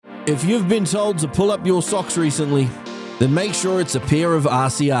If you've been told to pull up your socks recently, then make sure it's a pair of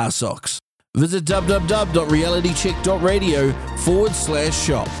RCR socks. Visit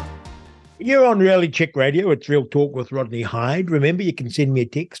www.realitycheck.radio/shop. You're on Reality Check Radio. It's Real Talk with Rodney Hyde. Remember, you can send me a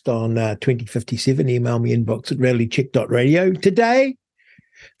text on 2057. Email me inbox at realitycheck.radio. Today,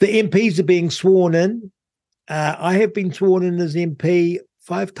 the MPs are being sworn in. I have been sworn in as MP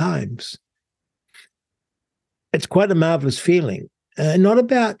 5 times. It's quite a marvellous feeling. Not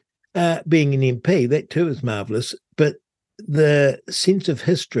about being an MP, that too is marvellous, but the sense of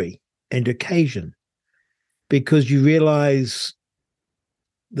history and occasion, because you realise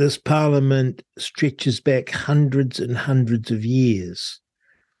this parliament stretches back hundreds and hundreds of years,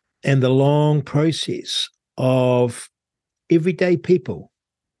 and the long process of everyday people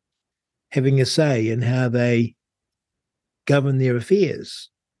having a say in how they govern their affairs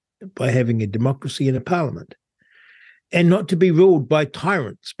by having a democracy and a parliament, and not to be ruled by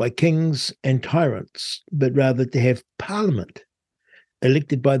tyrants, by kings and tyrants, but rather to have parliament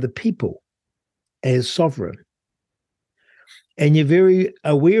elected by the people as sovereign. And you're very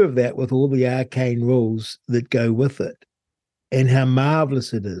aware of that with all the arcane rules that go with it, and how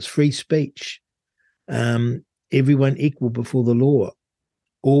marvellous it is. Free speech, everyone equal before the law,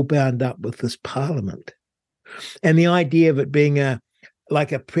 all bound up with this parliament. And the idea of it being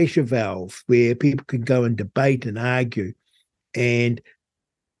like a pressure valve where people can go and debate and argue and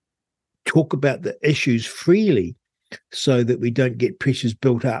talk about the issues freely, so that we don't get pressures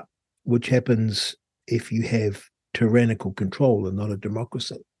built up, which happens if you have tyrannical control and not a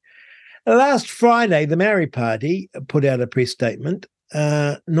democracy. Last Friday, the Maori Party put out a press statement,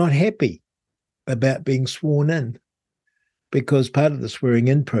 not happy about being sworn in, because part of the swearing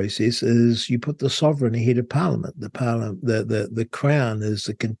in process is you put the sovereign ahead of Parliament. The Crown is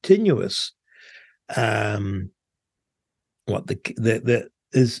the continuous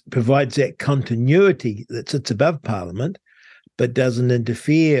provides that continuity that sits above Parliament, but doesn't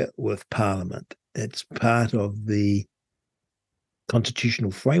interfere with Parliament. It's part of the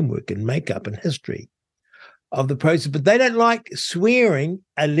constitutional framework and makeup and history of the process. But they don't like swearing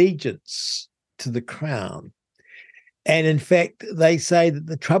allegiance to the Crown. And in fact, they say that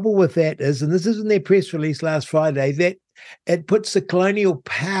the trouble with that is, and this is in their press release last Friday, that it puts the colonial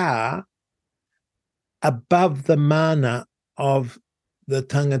power above the mana of the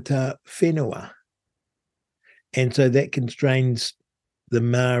tangata whenua. And so that constrains the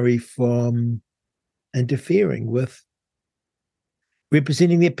Maori from interfering with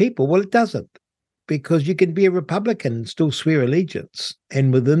representing their people. Well, it doesn't, because you can be a Republican and still swear allegiance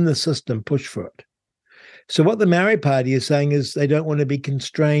and within the system push for it. So what the Maori Party is saying is they don't want to be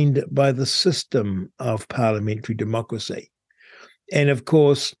constrained by the system of parliamentary democracy. And of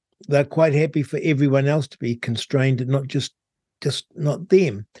course, they're quite happy for everyone else to be constrained and not just not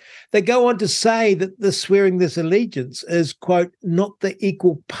them. They go on to say that the swearing this allegiance is, quote, not the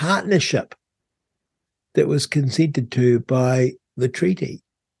equal partnership that was consented to by the treaty.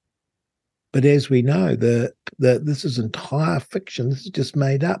 But as we know, this is entire fiction. This is just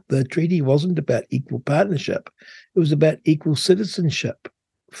made up. The treaty wasn't about equal partnership. It was about equal citizenship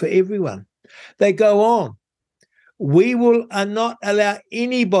for everyone. They go on. We will not allow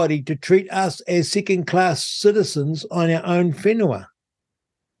anybody to treat us as second-class citizens on our own whenua.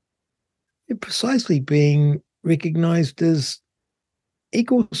 They're precisely being recognised as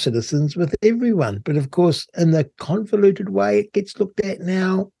equal citizens with everyone. But of course, in the convoluted way it gets looked at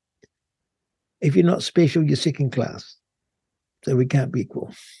now, if you're not special, you're second class. So we can't be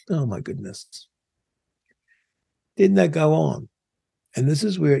equal. Oh, my goodness. Then they go on. And this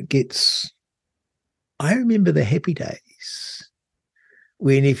is where it gets... I remember the happy days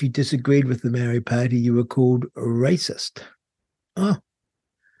when if you disagreed with the Maori Party, you were called a racist. Oh,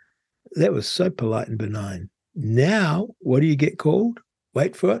 that was so polite and benign. Now, what do you get called?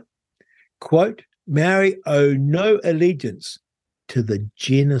 Wait for it. Quote, Maori owe no allegiance to the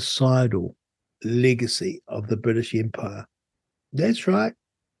genocidal legacy of the British Empire. That's right.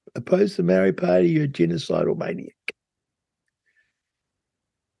 Oppose the Maori Party, you're a genocidal maniac.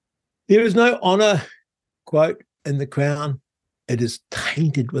 There is no honour, quote, in the Crown. It is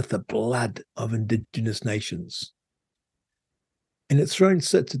tainted with the blood of Indigenous nations. And its throne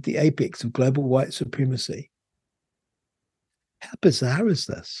sits at the apex of global white supremacy. How bizarre is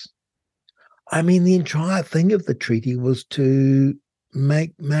this? I mean, the entire thing of the treaty was to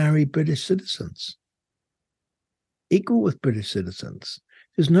make Maori British citizens, equal with British citizens.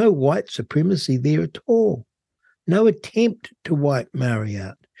 There's no white supremacy there at all. No attempt to wipe Maori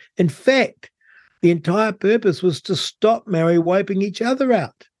out. In fact, the entire purpose was to stop Maori wiping each other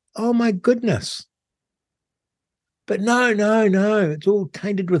out. Oh, my goodness. But no, it's all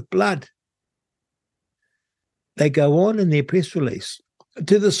tainted with blood. They go on in their press release.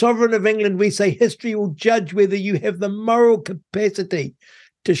 To the Sovereign of England, we say history will judge whether you have the moral capacity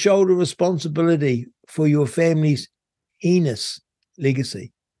to shoulder responsibility for your family's heinous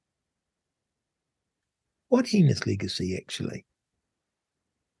legacy. What heinous legacy, actually?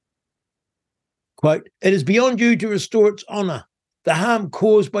 Quote, it is beyond you to restore its honour. The harm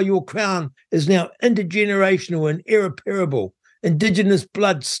caused by your crown is now intergenerational and irreparable. Indigenous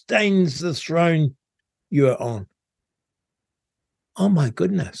blood stains the throne you are on. Oh my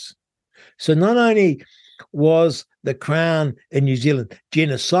goodness. So not only was the crown in New Zealand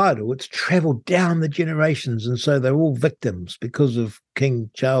genocidal, it's travelled down the generations, and so they're all victims because of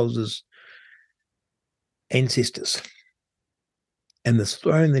King Charles's ancestors. And the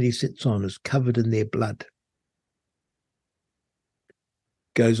throne that he sits on is covered in their blood.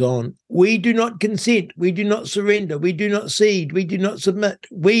 Goes on, we do not consent, we do not surrender, we do not cede, we do not submit.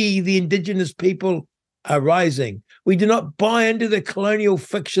 We, the Indigenous people, are rising. We do not buy into the colonial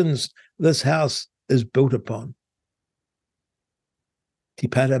fictions this house is built upon. Te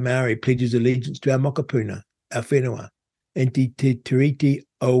Pata Maori pledges allegiance to our mokopuna, our whenua, and te tiriti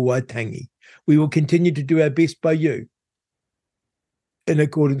o Waitangi. We will continue to do our best by you, in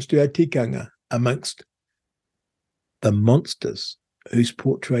accordance to our tikanga, amongst the monsters whose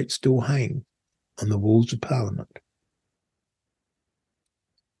portraits still hang on the walls of Parliament.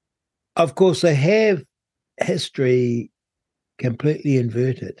 Of course, they have history completely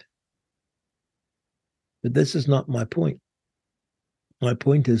inverted. But this is not my point. My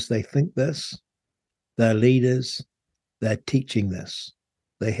point is they think this, they're leaders, they're teaching this,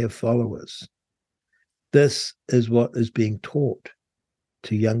 they have followers. This is what is being taught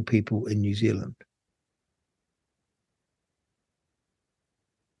to young people in New Zealand.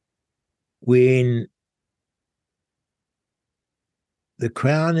 When the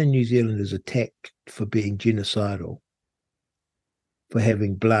Crown in New Zealand is attacked for being genocidal, for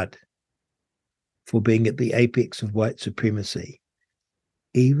having blood, for being at the apex of white supremacy,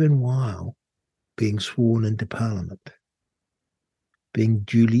 even while being sworn into Parliament, being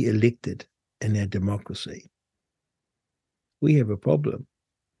duly elected in our democracy, we have a problem,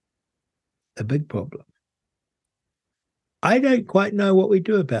 a big problem. I don't quite know what we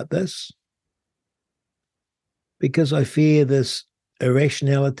do about this, because I fear this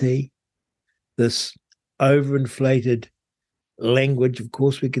irrationality, this overinflated language. Of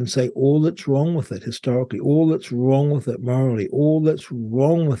course, we can say all that's wrong with it historically, all that's wrong with it morally, all that's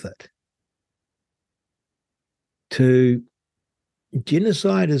wrong with it. To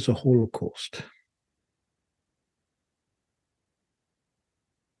genocide is a Holocaust.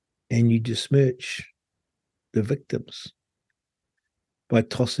 And you besmirch the victims by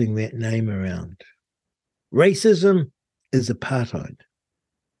tossing that name around. Racism is apartheid.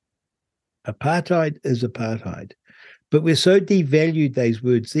 Apartheid is apartheid. But we're so devalued these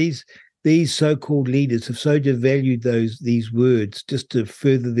words. These so-called leaders have so devalued these words just to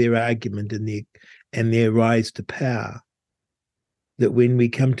further their argument and their rise to power, that when we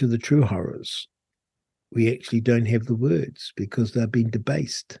come to the true horrors, we actually don't have the words because they've been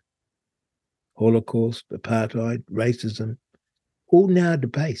debased. Holocaust, apartheid, racism, all now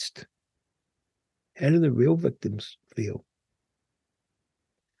debased. How do the real victims feel?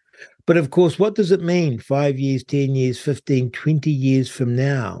 But of course, what does it mean 5 years, 10 years, 15, 20 years from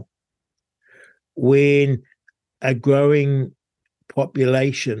now, when a growing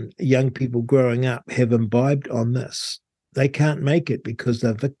population, young people growing up, have imbibed on this? They can't make it because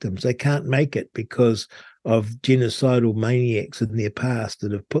they're victims. They can't make it because of genocidal maniacs in their past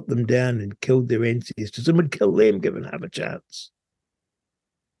that have put them down and killed their ancestors and would kill them given half a chance.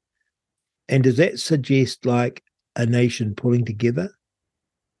 And does that suggest like a nation pulling together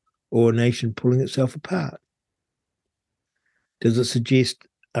or a nation pulling itself apart? Does it suggest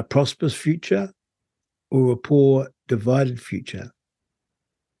a prosperous future or a poor, divided future?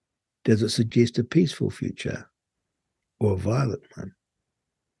 Does it suggest a peaceful future or a violent one?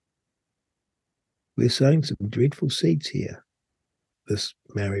 We're sowing some dreadful seeds here, this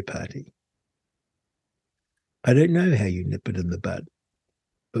Maori party. I don't know how you nip it in the bud,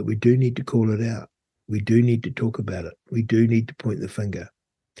 but we do need to call it out. We do need to talk about it. We do need to point the finger.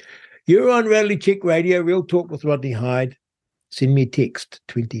 You're on Reality Check Radio, Real Talk with Rodney Hyde. Send me a text,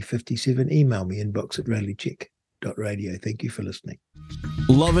 2057. Email me, inbox@realitycheck.radio. Thank you for listening.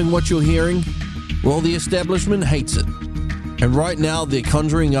 Loving what you're hearing? Well, the establishment hates it. And right now, they're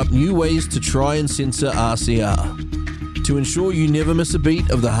conjuring up new ways to try and censor RCR. To ensure you never miss a beat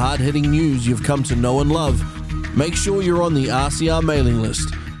of the hard-hitting news you've come to know and love, make sure you're on the RCR mailing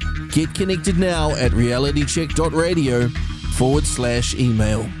list. Get connected now at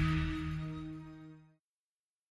realitycheck.radio/email.